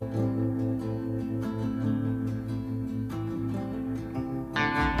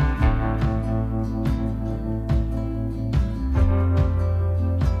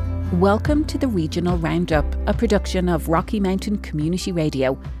Welcome to the Regional Roundup, a production of Rocky Mountain Community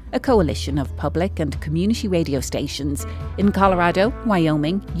Radio, a coalition of public and community radio stations in Colorado,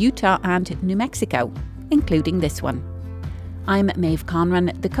 Wyoming, Utah and New Mexico, including this one. I'm Maeve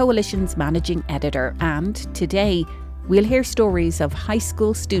Conran, the coalition's managing editor, and today we'll hear stories of high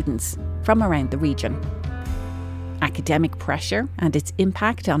school students from around the region. Academic pressure and its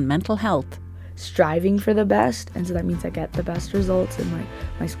impact on mental health. Striving for the best, and so that means I get the best results in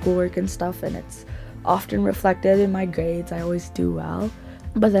my schoolwork and stuff, and it's often reflected in my grades. I always do well.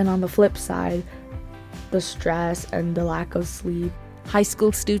 But then on the flip side, the stress and the lack of sleep. High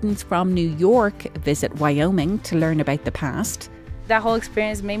school students from New York visit Wyoming to learn about the past. That whole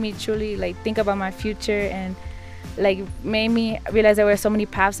experience made me truly think about my future and made me realize there were so many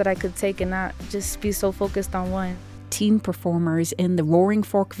paths that I could take and not just be so focused on one. Teen performers in the Roaring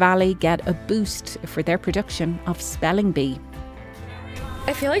Fork Valley get a boost for their production of Spelling Bee.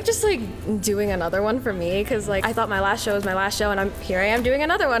 I feel like just doing another one for me, because I thought my last show was my last show, and here I am doing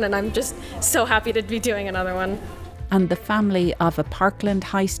another one, and I'm just so happy to be doing another one. And the family of a Parkland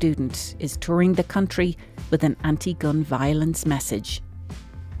High student is touring the country with an anti-gun violence message.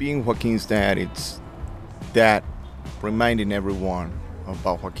 Being Joaquin's dad, it's that reminding everyone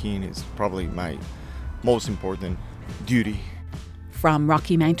about Joaquin is probably my most important duty. From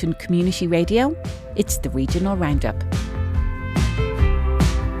Rocky Mountain Community Radio, it's the Regional Roundup.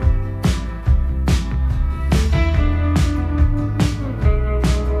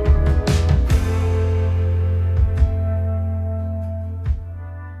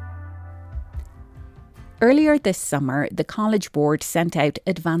 Earlier this summer, the College Board sent out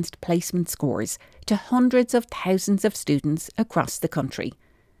advanced placement scores to hundreds of thousands of students across the country.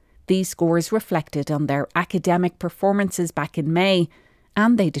 These scores reflected on their academic performances back in May,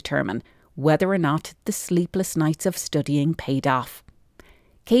 and they determine whether or not the sleepless nights of studying paid off.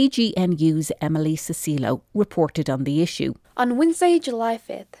 KZMU's Emily Cicillo reported on the issue. On Wednesday, July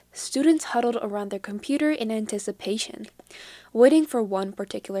 5th, students huddled around their computer in anticipation, waiting for one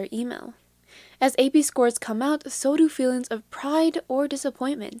particular email. As AP scores come out, so do feelings of pride or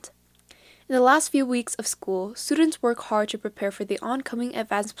disappointment. In the last few weeks of school, students work hard to prepare for the oncoming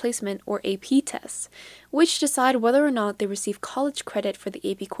Advanced Placement or AP tests, which decide whether or not they receive college credit for the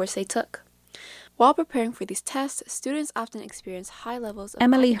AP course they took. While preparing for these tests, students often experience high levels of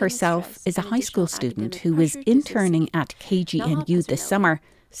Emily herself is a high school student who is interning at KZMU this summer,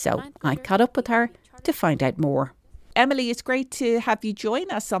 so I caught up with her to find out more. Emily, it's great to have you join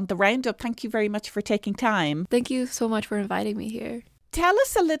us on the Roundup. Thank you very much for taking time. Thank you so much for inviting me here. Tell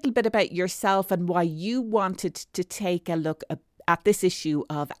us a little bit about yourself and why you wanted to take a look at this issue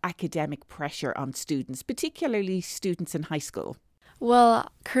of academic pressure on students, particularly students in high school.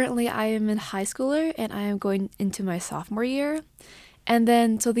 Well, currently I am a high schooler and I am going into my sophomore year. And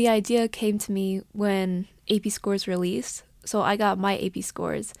then, so the idea came to me when AP scores released. So I got my AP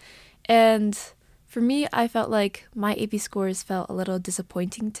scores. And for me, I felt like my AP scores felt a little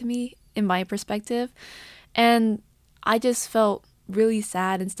disappointing to me in my perspective. And I just felt really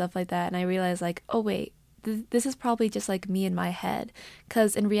sad and stuff like that, and I realized oh wait, this is probably just me in my head,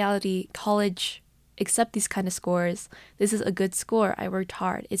 because in reality college accept these kind of scores. This is a good score. I worked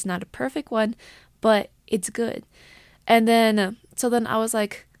hard. It's not a perfect one, but it's good. And then so then I was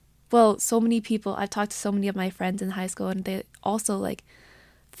well, so many people, I've talked to so many of my friends in high school, and they also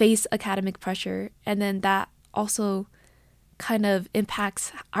face academic pressure, and then that also kind of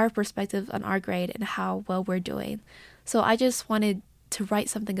impacts our perspective on our grade and how well we're doing. So I just wanted to write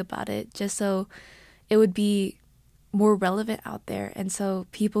something about it just so it would be more relevant out there. And so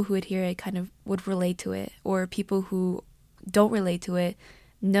people who would hear it kind of would relate to it, or people who don't relate to it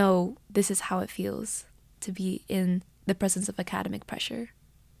know this is how it feels to be in the presence of academic pressure.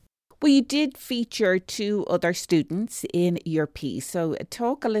 Well, you did feature two other students in your piece, so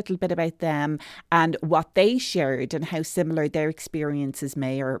talk a little bit about them and what they shared and how similar their experiences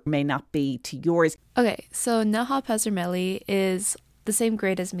may or may not be to yours. Okay, so Neha Pezermelli is the same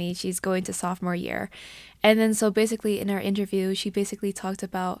grade as me. She's going to sophomore year. And then so basically in our interview, she basically talked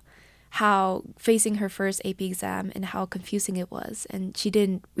about how facing her first AP exam and how confusing it was. And she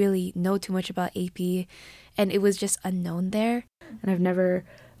didn't really know too much about AP, and it was just unknown there. And I've never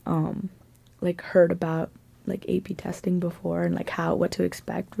heard about AP testing before, and what to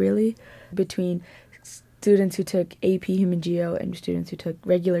expect really between students who took AP Human Geo and students who took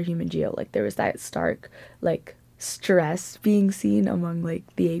regular Human Geo. There was that stark stress being seen among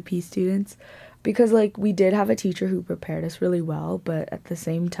the AP students, because we did have a teacher who prepared us really well, but at the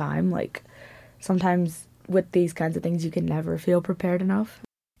same time sometimes with these kinds of things you can never feel prepared enough.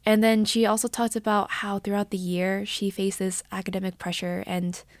 And then she also talked about how throughout the year she faces academic pressure,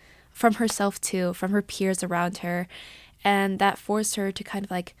 and from herself too, from her peers around her. And that forced her to kind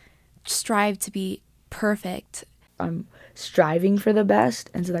of like strive to be perfect. I'm striving for the best,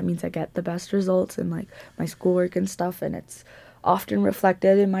 and so that means I get the best results in like my schoolwork and stuff, and it's often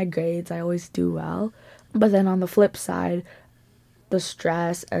reflected in my grades. I always do well. But then on the flip side, the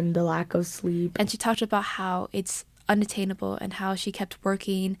stress and the lack of sleep. And she talked about how it's unattainable and how she kept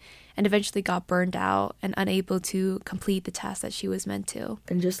working and eventually got burned out and unable to complete the task that she was meant to.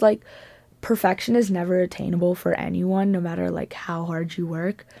 And just like perfection is never attainable for anyone, no matter like how hard you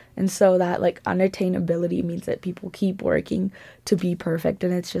work. And so that like unattainability means that people keep working to be perfect,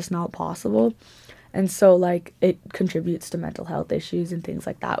 and it's just not possible. And so like it contributes to mental health issues and things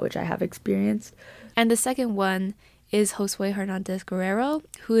like that, which I have experienced. And the second one is Josue Hernandez Guerrero,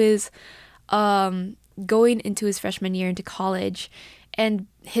 who is going into his freshman year into college, and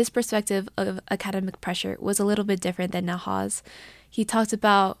his perspective of academic pressure was a little bit different than Neha's. He talked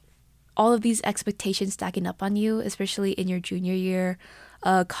about all of these expectations stacking up on you, especially in your junior year,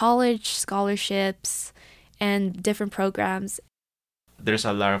 college, scholarships, and different programs. There's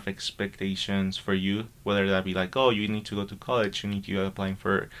a lot of expectations for you, whether that be like, oh, you need to go to college, you need to be applying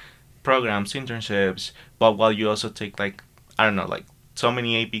for programs, internships, but while you also take like, I don't know, like so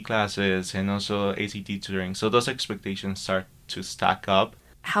many AP classes and also ACT tutoring. So those expectations start to stack up.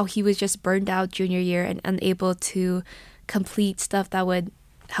 How he was just burned out junior year and unable to complete stuff that would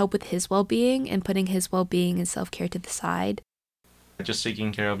help with his well-being and putting his well-being and self-care to the side. Just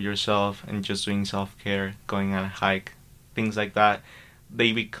taking care of yourself and just doing self-care, going on a hike, things like that,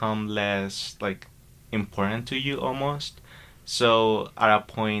 they become less like important to you almost. So at a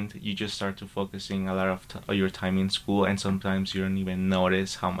point, you just start to focusing a lot of your time in school, and sometimes you don't even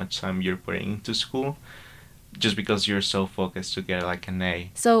notice how much time you're putting into school just because you're so focused to get like an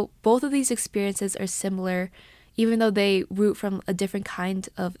A. So both of these experiences are similar, even though they root from a different kind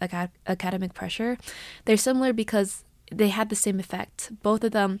of academic pressure. They're similar because they had the same effect. Both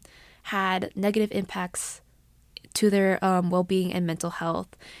of them had negative impacts to their well-being and mental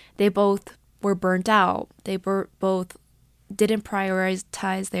health. They both were burnt out. They both didn't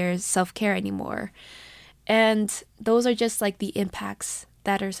prioritize their self-care anymore. And those are just like the impacts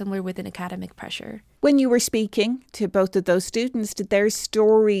that are similar within academic pressure. When you were speaking to both of those students, did their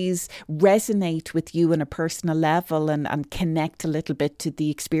stories resonate with you on a personal level and connect a little bit to the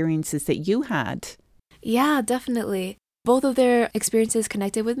experiences that you had? Yeah, definitely. Both of their experiences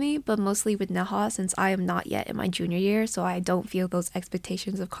connected with me, but mostly with Neha, since I am not yet in my junior year, so I don't feel those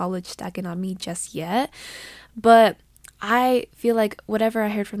expectations of college stacking on me just yet. But I feel like whatever I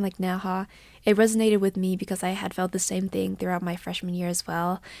heard from like Neha, it resonated with me because I had felt the same thing throughout my freshman year as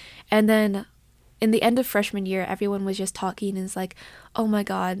well. And then in the end of freshman year, everyone was just talking and it's like, oh my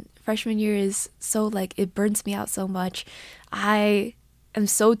God, freshman year is so like, it burns me out so much. I am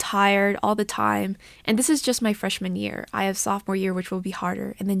so tired all the time. And this is just my freshman year. I have sophomore year, which will be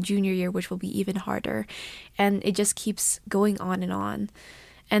harder, and then junior year, which will be even harder. And it just keeps going on and on.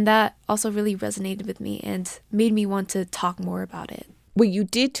 And that also really resonated with me and made me want to talk more about it. Well, you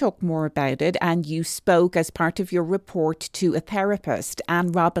did talk more about it, and you spoke as part of your report to a therapist,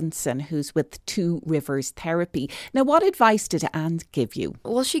 Anne Robinson, who's with Two Rivers Therapy. Now, what advice did Anne give you?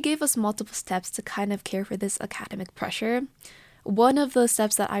 Well, she gave us multiple steps to kind of care for this academic pressure. One of the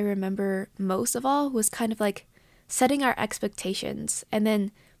steps that I remember most of all was kind of like setting our expectations and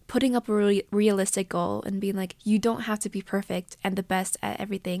then putting up a realistic goal and being like, you don't have to be perfect and the best at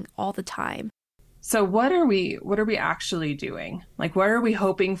everything all the time. So what are we actually doing? Like, what are we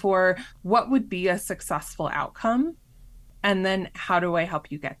hoping for? What would be a successful outcome? And then how do I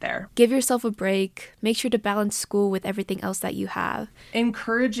help you get there? Give yourself a break. Make sure to balance school with everything else that you have.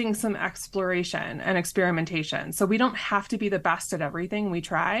 Encouraging some exploration and experimentation. So we don't have to be the best at everything we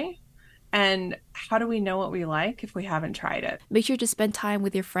try. And how do we know what we like if we haven't tried it? Make sure to spend time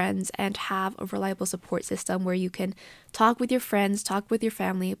with your friends and have a reliable support system where you can talk with your friends, talk with your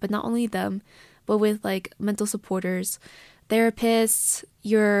family, but not only them, but with like mental supporters, therapists,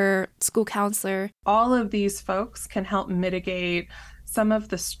 your school counselor. All of these folks can help mitigate some of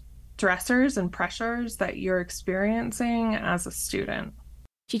the stressors and pressures that you're experiencing as a student.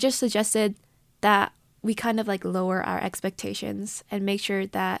 She just suggested that we kind of like lower our expectations and make sure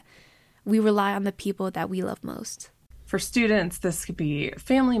that we rely on the people that we love most. For students, this could be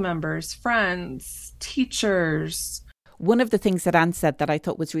family members, friends, teachers. One of the things that Anne said that I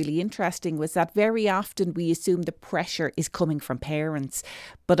thought was really interesting was that very often we assume the pressure is coming from parents,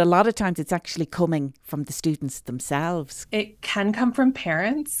 but a lot of times it's actually coming from the students themselves. It can come from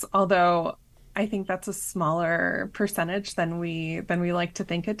parents, although I think that's a smaller percentage than we like to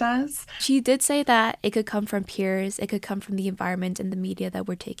think it does. She did say that it could come from peers, it could come from the environment and the media that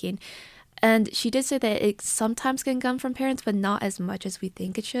we're taking. And she did say that it sometimes can come from parents, but not as much as we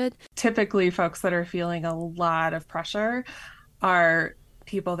think it should. Typically, folks that are feeling a lot of pressure are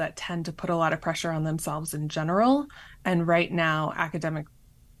people that tend to put a lot of pressure on themselves in general. And right now, academic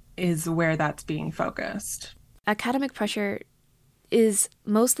is where that's being focused. Academic pressure is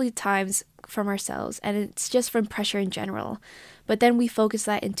mostly times from ourselves, and it's just from pressure in general. But then we focus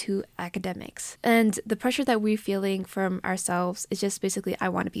that into academics. And the pressure that we're feeling from ourselves is just basically, I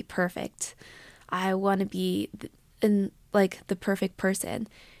want to be perfect. I want to be the perfect person.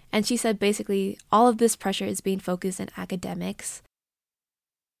 And she said basically all of this pressure is being focused in academics.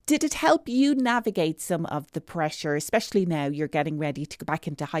 Did it help you navigate some of the pressure, especially now you're getting ready to go back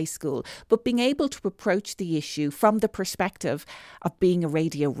into high school, but being able to approach the issue from the perspective of being a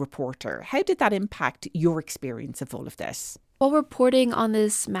radio reporter? How did that impact your experience of all of this? While reporting on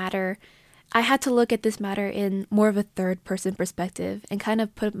this matter, I had to look at this matter in more of a third-person perspective and kind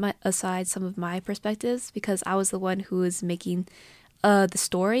of put aside some of my perspectives because I was the one who was making the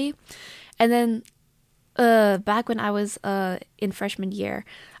story. And then back when I was in freshman year,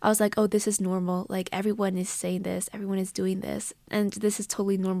 I was like, oh, this is normal. Like, everyone is saying this, everyone is doing this, and this is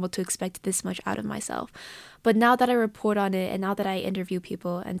totally normal to expect this much out of myself. But now that I report on it and now that I interview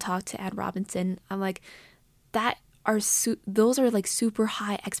people and talk to Ann Robinson, I'm like, those are like super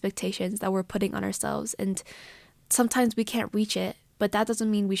high expectations that we're putting on ourselves, and sometimes we can't reach it. But that doesn't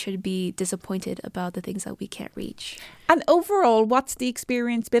mean we should be disappointed about the things that we can't reach. And overall, what's the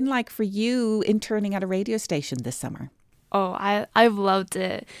experience been like for you interning at a radio station this summer? Oh, I've loved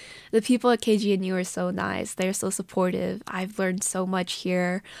it. The people at KZMU are so nice. They're so supportive. I've learned so much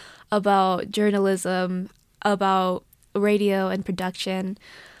here about journalism, about radio and production.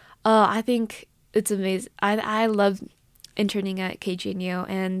 I think it's amazing. I love interning at KZMU,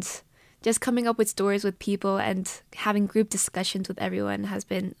 and just coming up with stories with people and having group discussions with everyone has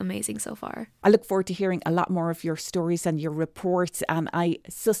been amazing so far. I look forward to hearing a lot more of your stories and your reports, and I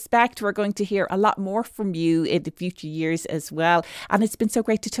suspect we're going to hear a lot more from you in the future years as well. And it's been so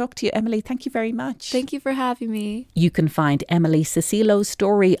great to talk to you, Emily. Thank you very much. Thank you for having me. You can find Emily Cecilo's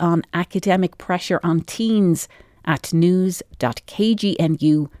story on academic pressure on teens at news.kgnu.org.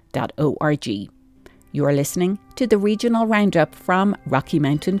 You're listening to the Regional Roundup from Rocky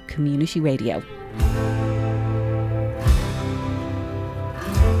Mountain Community Radio.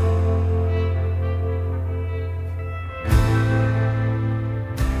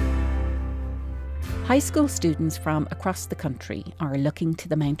 High school students from across the country are looking to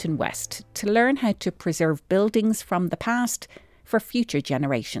the Mountain West to learn how to preserve buildings from the past for future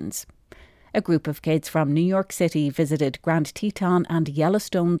generations. A group of kids from New York City visited Grand Teton and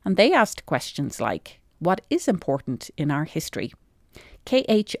Yellowstone, and they asked questions like, what is important in our history?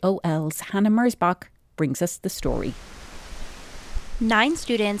 KHOL's Hannah Mersbach brings us the story. 9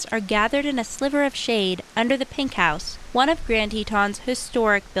 students are gathered in a sliver of shade under the Pink House, one of Grand Teton's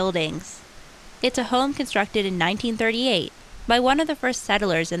historic buildings. It's a home constructed in 1938 by one of the first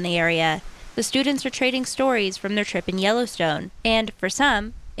settlers in the area. The students are trading stories from their trip in Yellowstone, and for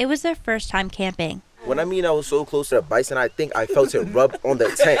some, it was their first time camping. When I was so close to the bison, I think I felt it rub on the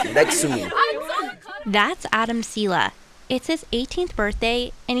tent next to me. That's Adam Sela. It's his 18th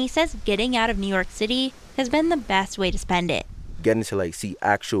birthday, and he says getting out of New York City has been the best way to spend it. Getting to see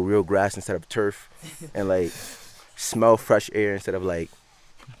actual real grass instead of turf, and smell fresh air instead of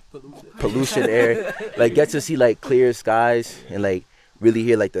pollution air. Get to see clear skies and really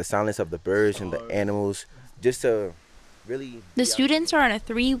hear the silence of the birds and the animals. Just to really. The students are on a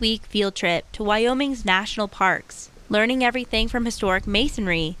 3-week field trip to Wyoming's national parks, learning everything from historic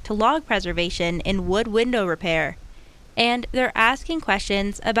masonry to log preservation and wood window repair. And they're asking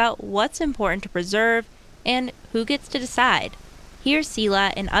questions about what's important to preserve and who gets to decide. Here's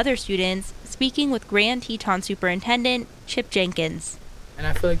Sela and other students speaking with Grand Teton Superintendent Chip Jenkins. And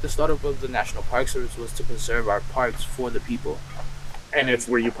I feel the startup of the National Park Service was to preserve our parks for the people. And it's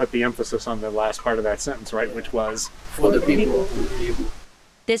where you put the emphasis on the last part of that sentence, right, which was for the people.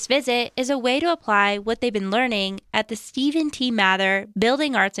 This visit is a way to apply what they've been learning at the Stephen T. Mather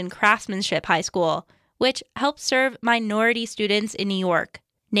Building Arts and Craftsmanship High School, which helps serve minority students in New York.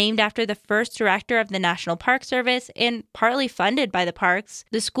 Named after the first director of the National Park Service and partly funded by the parks,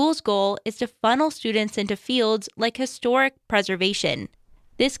 the school's goal is to funnel students into fields like historic preservation.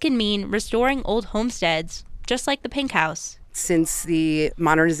 This can mean restoring old homesteads, just like the Pink House. Since the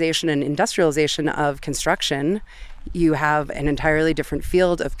modernization and industrialization of construction You have an entirely different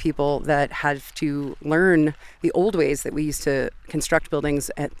field of people that have to learn the old ways that we used to construct buildings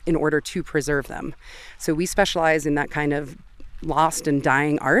in order to preserve them. So we specialize in that kind of lost and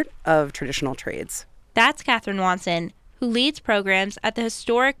dying art of traditional trades. That's Catherine Watson, who leads programs at the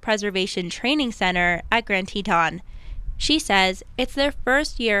Historic Preservation Training Center at Grand Teton. She says it's their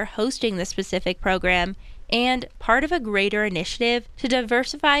first year hosting this specific program and part of a greater initiative to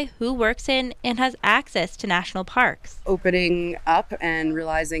diversify who works in and has access to national parks. Opening up and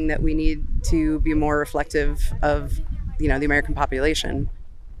realizing that we need to be more reflective of, the American population.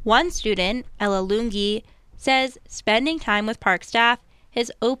 One student, Ella Lungi, says spending time with park staff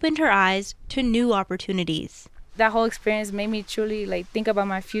has opened her eyes to new opportunities. That whole experience made me truly think about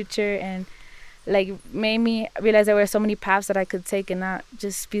my future and made me realize there were so many paths that I could take and not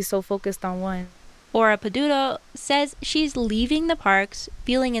just be so focused on one. Ora Paduro says she's leaving the parks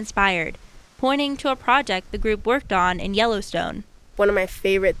feeling inspired, pointing to a project the group worked on in Yellowstone. One of my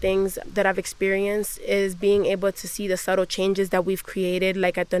favorite things that I've experienced is being able to see the subtle changes that we've created,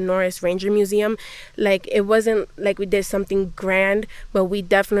 like at the Norris Ranger Museum. It wasn't like we did something grand, but we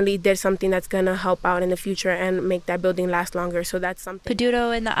definitely did something that's going to help out in the future and make that building last longer. So that's something.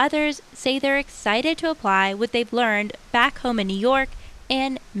 Paduro and the others say they're excited to apply what they've learned back home in New York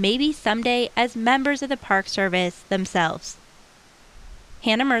and maybe someday as members of the Park Service themselves.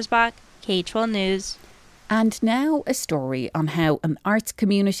 Hannah Merzbach, K-12 News. And now a story on how an arts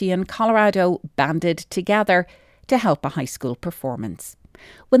community in Colorado banded together to help a high school performance.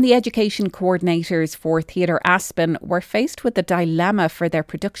 When the education coordinators for Theatre Aspen were faced with the dilemma for their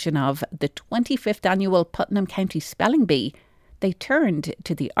production of the 25th annual Putnam County Spelling Bee, they turned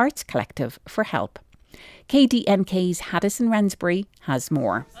to the Arts Collective for help. KDNK's Haddison Rensbury has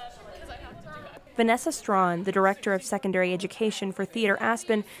more. Vanessa Strawn, the Director of Secondary Education for Theatre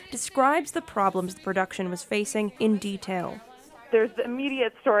Aspen, describes the problems the production was facing in detail. There's the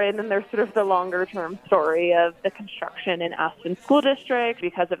immediate story, and then there's sort of the longer-term story of the construction in Aspen School District.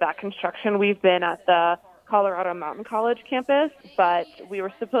 Because of that construction, we've been at the Colorado Mountain College campus, but we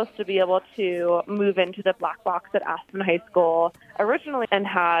were supposed to be able to move into the black box at Aspen High School originally and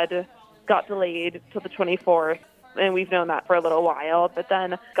got delayed till the 24th. And we've known that for a little while, but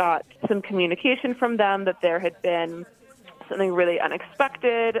then got some communication from them that there had been something really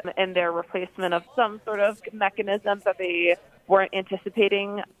unexpected in their replacement of some sort of mechanism that they weren't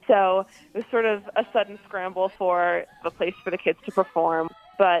anticipating. So it was sort of a sudden scramble for a place for the kids to perform.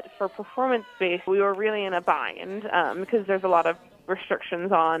 But for performance space, we were really in a bind because there's a lot of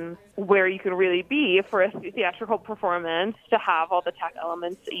restrictions on where you can really be for a theatrical performance, to have all the tech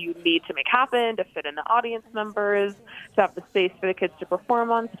elements that you need to make happen, to fit in the audience members, to have the space for the kids to perform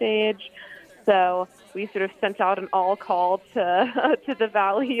on stage. So we sort of sent out an all call to the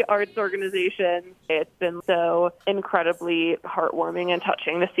Valley Arts Organization. It's been so incredibly heartwarming and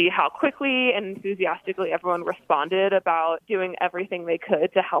touching to see how quickly and enthusiastically everyone responded about doing everything they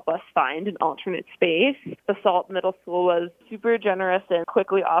could to help us find an alternate space. The Salt Middle School was super generous in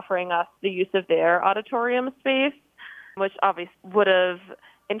quickly offering us the use of their auditorium space, which obviously would have,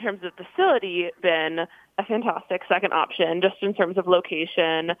 in terms of facility, been a fantastic second option. Just in terms of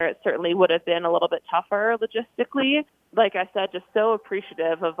location, it certainly would have been a little bit tougher logistically. Like I said, just so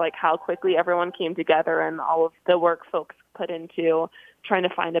appreciative of how quickly everyone came together and all of the work folks put into trying to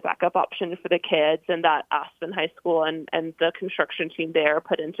find a backup option for the kids, and that Aspen High School and the construction team there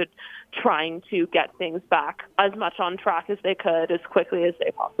put into trying to get things back as much on track as they could, as quickly as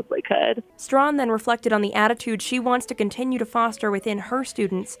they possibly could. Strawn then reflected on the attitude she wants to continue to foster within her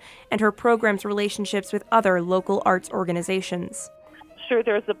students and her program's relationships with other local arts organizations. Sure,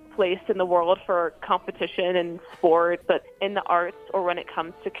 there's a place in the world for competition and sport, but in the arts, or when it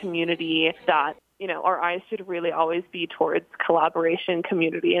comes to community, that our eyes should really always be towards collaboration,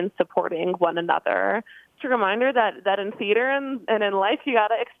 community, and supporting one another. It's a reminder that in theater and in life, you got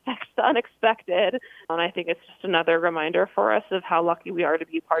to expect the unexpected. And I think it's just another reminder for us of how lucky we are to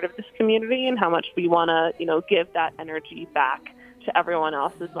be part of this community and how much we want to, give that energy back to everyone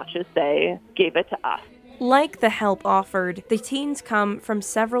else as much as they gave it to us. Like the help offered, the teens come from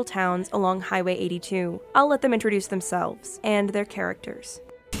several towns along Highway 82. I'll let them introduce themselves and their characters.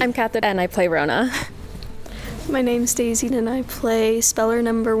 I'm Katha and I play Rona. My name's Daisy and I play Speller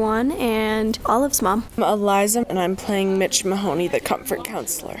number 1 and Olive's mom. I'm Eliza and I'm playing Mitch Mahoney, the comfort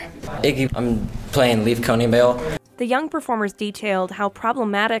counselor. Iggy, I'm playing Leaf Coney Bale. The young performers detailed how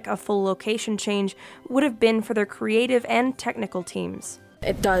problematic a full location change would have been for their creative and technical teams.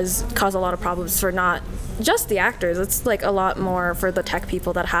 It does cause a lot of problems for not just the actors. It's a lot more for the tech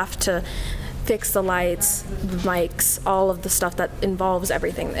people that have to fix the lights, the mics, all of the stuff that involves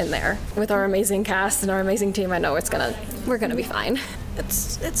everything in there. With our amazing cast and our amazing team, I know we're gonna be fine.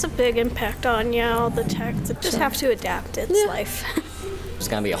 It's a big impact on all the tech. Just have to adapt. It's life. It's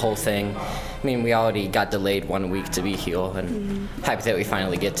gonna be a whole thing. I mean, we already got delayed 1 week to be here, and happy that we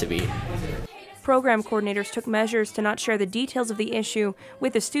finally get to be. Program coordinators took measures to not share the details of the issue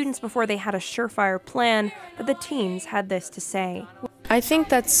with the students before they had a surefire plan, but the teens had this to say. I think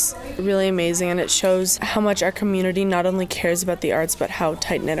that's really amazing, and it shows how much our community not only cares about the arts, but how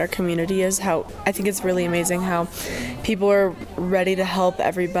tight-knit our community is. I think it's really amazing how people are ready to help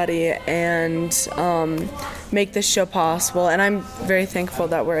everybody and make this show possible. And I'm very thankful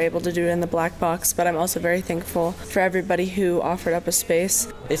that we're able to do it in the Black Box, but I'm also very thankful for everybody who offered up a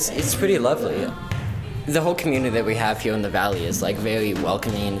space. It's pretty lovely. The whole community that we have here in the Valley is like very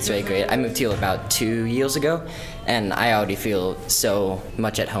welcoming. It's very great. I moved here about 2 years ago, and I already feel so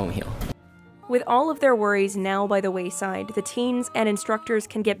much at home here. With all of their worries now by the wayside, the teens and instructors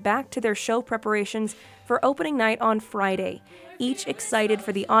can get back to their show preparations for opening night on Friday, each excited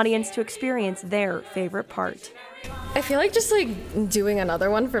for the audience to experience their favorite part. I feel like just like doing another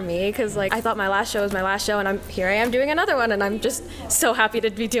one for me, because like I thought my last show was my last show, and here I am doing another one, and I'm just so happy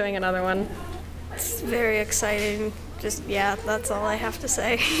to be doing another one. It's very exciting. That's all I have to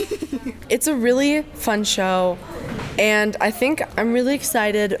say. It's a really fun show, and I think I'm really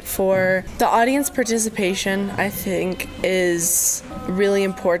excited for the audience participation. I think is really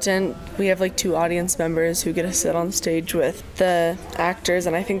important. We have like 2 audience members who get to sit on stage with the actors,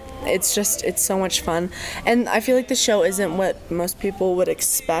 and I think it's so much fun. And I feel like the show isn't what most people would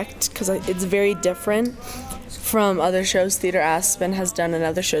expect, because it's very different from other shows Theater Aspen has done and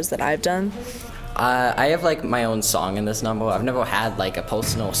other shows that I've done. I have like my own song in this number. I've never had like a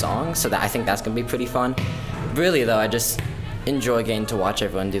personal song, so I think that's gonna be pretty fun. Really though, I just enjoy getting to watch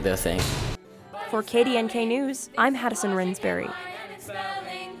everyone do their thing. For KDNK News, I'm Haddison Rinsberry.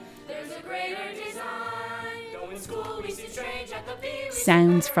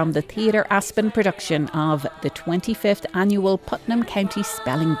 Sounds from the Theatre Aspen production of the 25th Annual Putnam County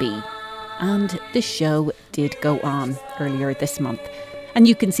Spelling Bee. And the show did go on earlier this month. And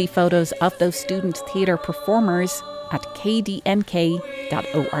you can see photos of those student theatre performers at kdnk.org.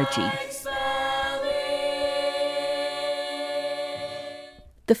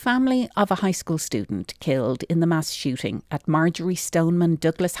 The family of a high school student killed in the mass shooting at Marjorie Stoneman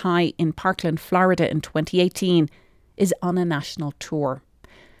Douglas High in Parkland, Florida in 2018 is on a national tour.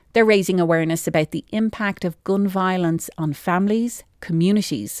 They're raising awareness about the impact of gun violence on families,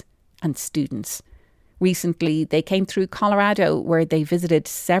 communities and students. Recently, they came through Colorado, where they visited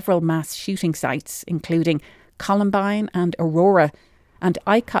several mass shooting sites, including Columbine and Aurora, and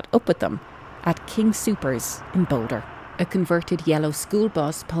I caught up with them at King Soopers in Boulder. A converted yellow school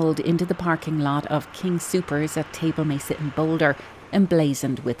bus pulled into the parking lot of King Soopers at Table Mesa in Boulder,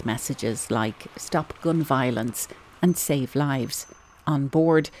 emblazoned with messages like "Stop Gun Violence" and "Save Lives." On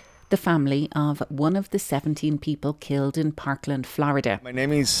board, the family of one of the 17 people killed in Parkland, Florida. My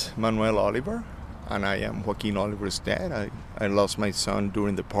name is Manuel Oliver, and I am Joaquin Oliver's dad. I lost my son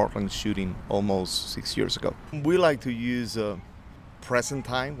during the Parkland shooting almost 6 years ago. We like to use present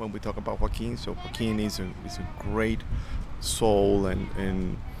time when we talk about Joaquin. So Joaquin is a great soul,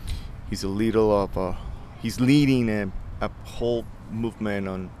 and he's he's leading a whole movement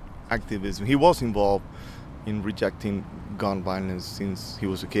on activism. He was involved in rejecting gun violence since he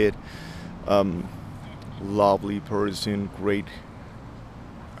was a kid. Lovely person, great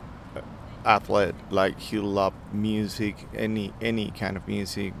athlete. Like, he loved music, any kind of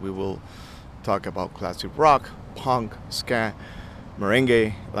music. We will talk about classic rock, punk, ska,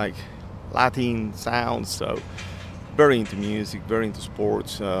 merengue, like Latin sounds. So very into music, very into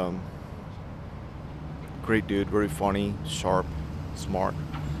sports. Great dude, very funny, sharp, smart,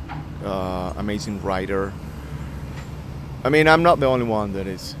 amazing writer. I mean, I'm not the only one that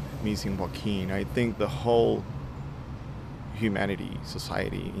is missing Joaquin. I think the whole humanity,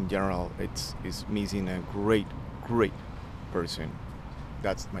 society in general, is missing a great person.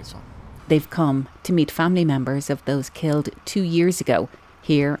 That's my son. They've come to meet family members of those killed 2 years ago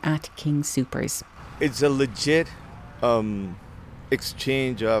here at King Soopers. It's a legit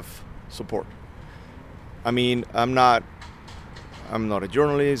exchange of support. I mean, I'm not a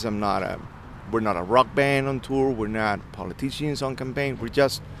journalist. We're not a rock band on tour. We're not politicians on campaign.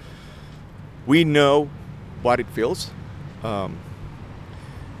 We know what it feels.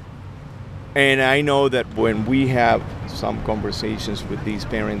 And I know that when we have some conversations with these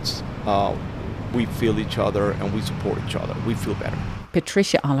parents, we feel each other and we support each other. We feel better.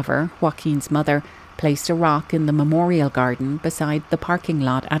 Patricia Oliver, Joaquin's mother, placed a rock in the memorial garden beside the parking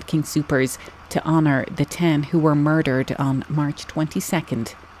lot at King Soopers to honour the 10 who were murdered on March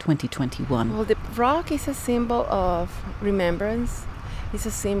 22nd, 2021. Well, the rock is a symbol of remembrance. It's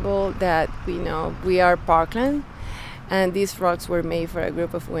a symbol that we know we are Parkland, and these rocks were made for a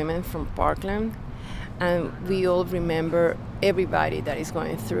group of women from Parkland, and we all remember everybody that is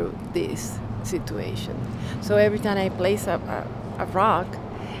going through this situation. So every time I place a rock,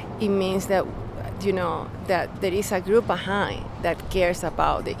 it means that, you know, that there is a group behind that cares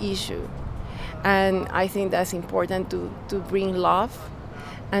about the issue. And I think that's important to bring love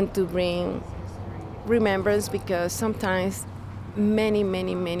and to bring remembrance, because sometimes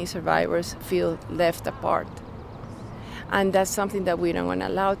many survivors feel left apart. And that's something that we don't want to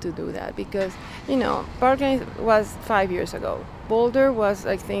allow to do that, because, you know, Parkland was 5 years ago. Boulder was,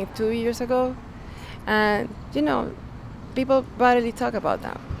 I think, 2 years ago. And, you know, people barely talk about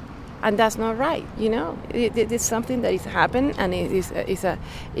that. And that's not right, you know. It's something that has happened, and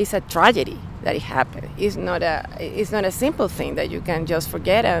it's a tragedy that it happened. It's not a simple thing that you can just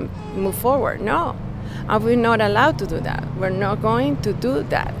forget and move forward. No. And we're not allowed to do that. We're not going to do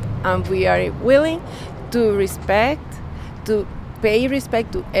that. And we are willing to pay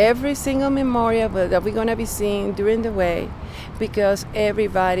respect to every single memorial that we're going to be seeing during the way, because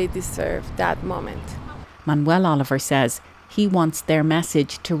everybody deserves that moment. Manuel Oliver says he wants their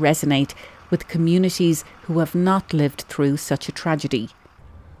message to resonate with communities who have not lived through such a tragedy.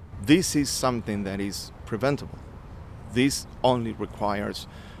 This is something that is preventable. This only requires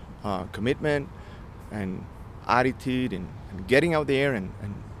commitment and attitude and getting out there and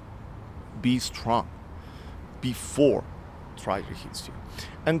be strong before tragedy hits you.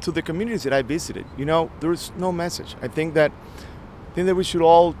 And to the communities that I visited, you know, there's no message. I think that we should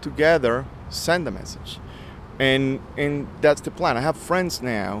all together send a message. And that's the plan. I have friends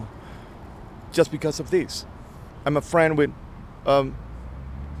now just because of this. I'm a friend with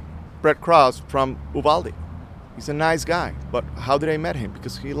Brett Krause from Uvalde. He's a nice guy, but how did I met him?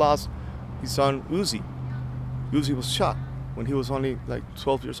 Because he lost his son Uzi. Uzi was shot when he was only like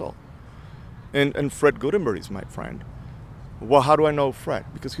 12 years old. And Fred Gutenberg is my friend. Well, how do I know Fred?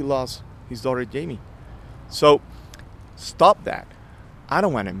 Because he lost his daughter Jamie. So stop that. I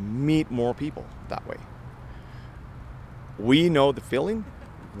don't want to meet more people that way. We know the feeling.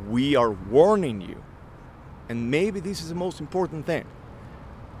 We are warning you. And maybe this is the most important thing.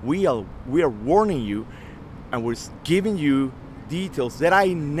 We are warning you, and we're giving you details that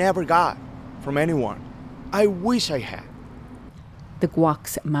I never got from anyone. I wish I had. The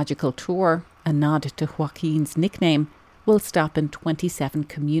Guac's Magical Tour, a nod to Joaquin's nickname, will stop in 27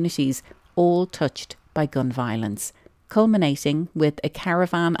 communities, all touched by gun violence, culminating with a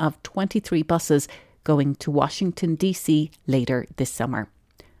caravan of 23 buses going to Washington, D.C. later this summer.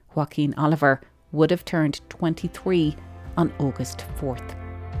 Joaquin Oliver would have turned 23 on August 4th.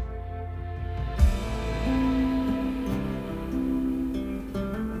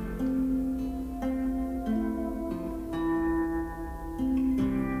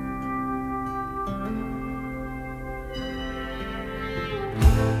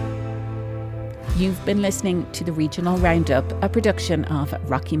 You've been listening to the Regional Roundup, a production of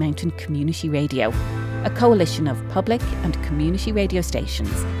Rocky Mountain Community Radio, a coalition of public and community radio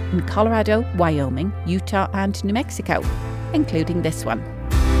stations in Colorado, Wyoming, Utah and New Mexico, including this one.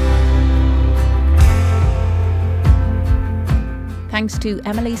 Thanks to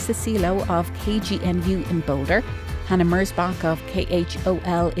Emily Cicillo of KGNU in Boulder, Hannah Mersbach of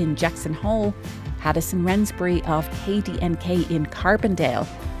KHOL in Jackson Hole, Haddison Rensbury of KDNK in Carbondale,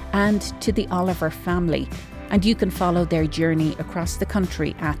 and to the Oliver family. And you can follow their journey across the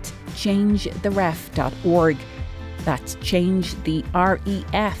country at changetheref.org. That's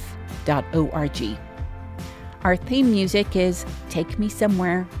changetheref.org. Our theme music is Take Me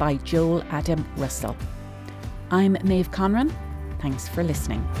Somewhere by Joel Adam Russell. I'm Maeve Conran. Thanks for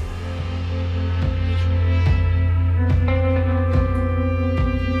listening.